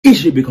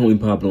This shit becoming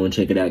popular and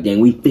check it out, gang.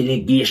 We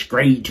finna get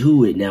straight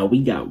to it. Now,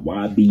 we got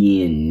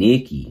YBN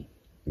Nicky,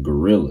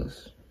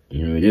 Gorillaz.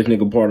 You know, this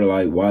nigga part of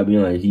like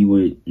YBN, like he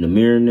with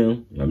Namir and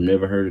them. I've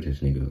never heard of this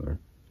nigga. Right?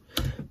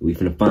 We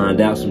finna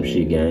find out some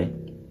shit, gang.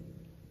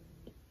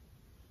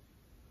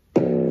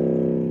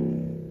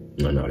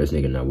 No, this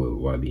nigga not with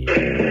YBN.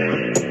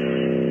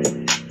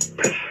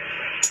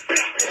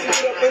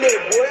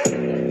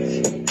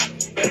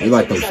 They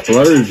like those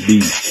splurge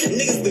beats.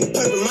 Niggas be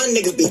purple, my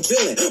niggas be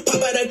drilling. Pop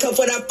out that cup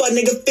for that fuck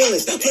nigga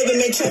feelings. Flipping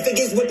in traffic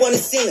is whip on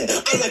the ceiling.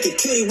 I'm like a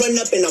cutie, run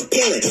up and I'm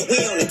peeling.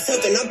 We on the tuck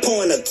and I'm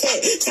pouring up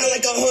tech. Try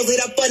like a hose, leave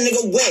that fuck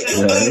nigga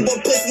wet. Only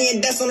boy pussy and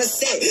that's on the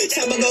set.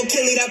 Chopper go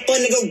kill, leave that fuck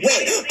nigga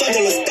wet.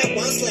 Fucking with step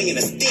while I'm slinging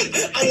a stick.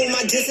 I want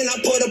my diss and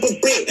I pulled up a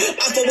brick.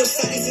 I fuck with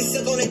shotties and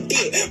suck on the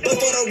dick. But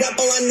for the rap,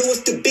 all I knew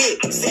was the bit.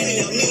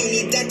 Standing on me, you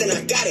need that, then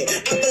I got it.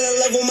 I fell in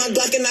love with my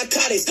Glock and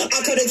narcotics. I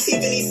cut the teeth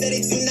and he said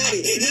it's too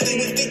naughty. Nigga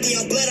with 50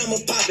 on blood,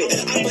 I'ma pop it.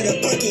 I put a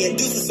perky and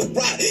deuces a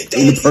rock.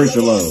 In the perk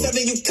alone.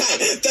 7 you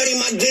kite. 30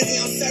 my glizzy,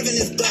 I'm serving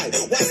this block.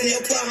 Watching your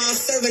claw, how I'm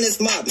serving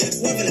this mob.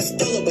 Swerving a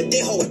stolen, but they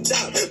hold a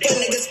job. But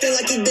niggas feel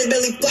like he did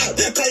Billy Flop.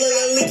 Call it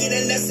a leaky,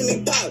 then that's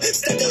me pop.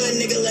 Stuck on a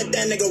nigga, let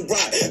that nigga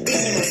rock.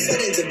 Beating my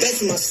foot into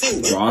best in my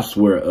suit. Bro, I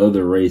swear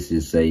other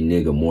races say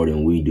nigga more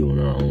than we do in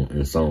our own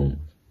in songs.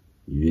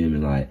 You feel me?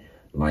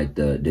 Like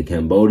the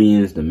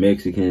Cambodians, the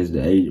Mexicans,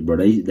 the Asians, bro,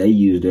 they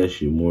use that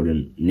shit more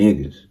than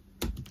niggas.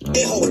 Like,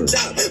 that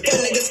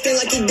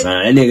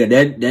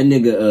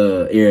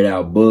nigga aired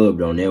out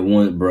bubbed on that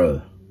one,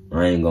 bro.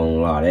 I ain't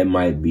gonna lie, that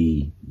might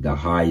be the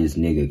highest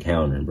nigga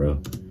counting, bro.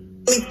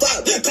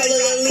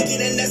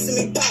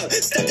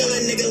 Stuck on a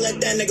nigga, let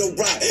that nigga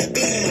rock.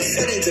 Beating my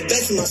foot into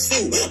best in my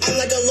suit. I'm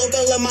like a local,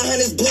 let my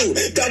hunt is blue.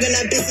 Dog and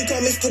that bitch, he call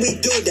me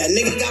Scooby-Doo. That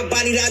nigga got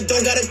body that I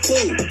don't got a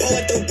clue. Pour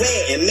out the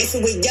red and mix it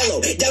with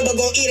yellow. Devil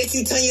gon' eat it,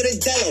 you turn you to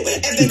jello.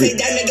 FFA,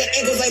 that nigga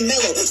ankles like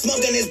mellow.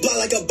 Smoking his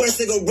blood like a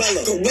burst cigarello.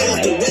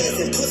 Gorillas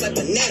and puss like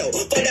Panetto.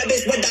 Fuck that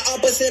bitch with the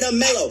opposite of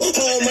mellow.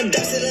 Home my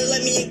ducks and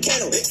let me in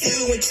kennel. See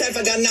you in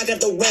traffic, I knock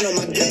out the rental.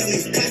 My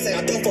glizzy's plastic,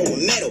 I don't fuck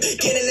with metal.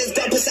 Get in this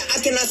drop, I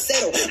cannot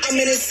settle. I'm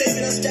in this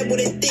session, I step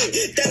with it thick.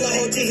 That little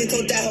whole team, he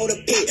told that hoe to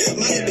pick.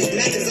 My bitch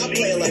matches, I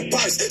play it like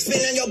parts.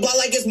 Spin on your block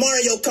like it's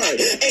Mario Kart.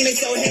 Aim at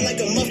your head like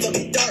a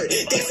motherfucking dart.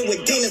 Dancing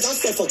with demons, I'm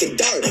so fucking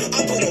dark.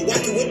 I put a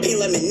wacky with pea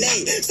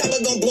lemonade.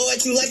 Chopper gon' blow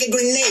at you like a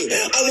grenade.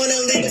 I wanna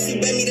leave, but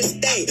she beg me to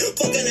stay.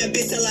 Fucking that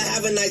bitch till I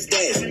have a nice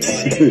day.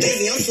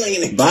 I'm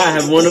slinging it. Bye,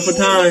 have a wonderful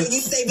time.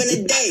 You saving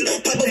the day.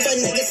 Pop up a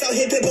nigga, so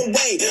hip hip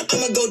away.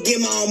 I'ma go get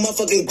my own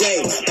motherfucking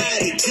grave. I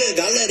had it jig,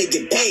 I let it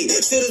get paid.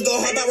 Shooters go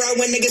hard, I ride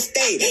when niggas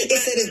stay. They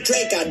said it's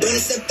Drake, I don't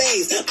it's a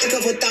face. I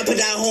come for top of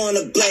that horn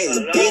of blaze,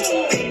 bitch.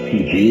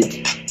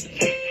 Bitch.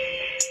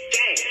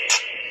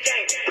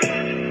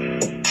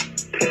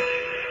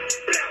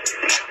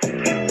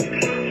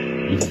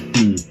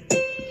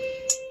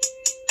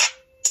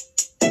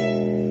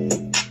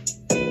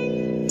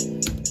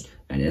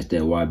 And that's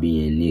that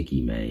YBN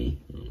Nicky, man.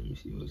 Let me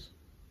see what's.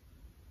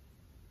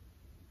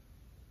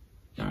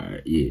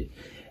 Alright, yeah.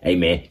 Hey,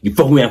 man, you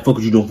fuck with me, I fuck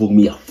with you, don't fuck with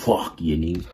me, I fuck you, nigga.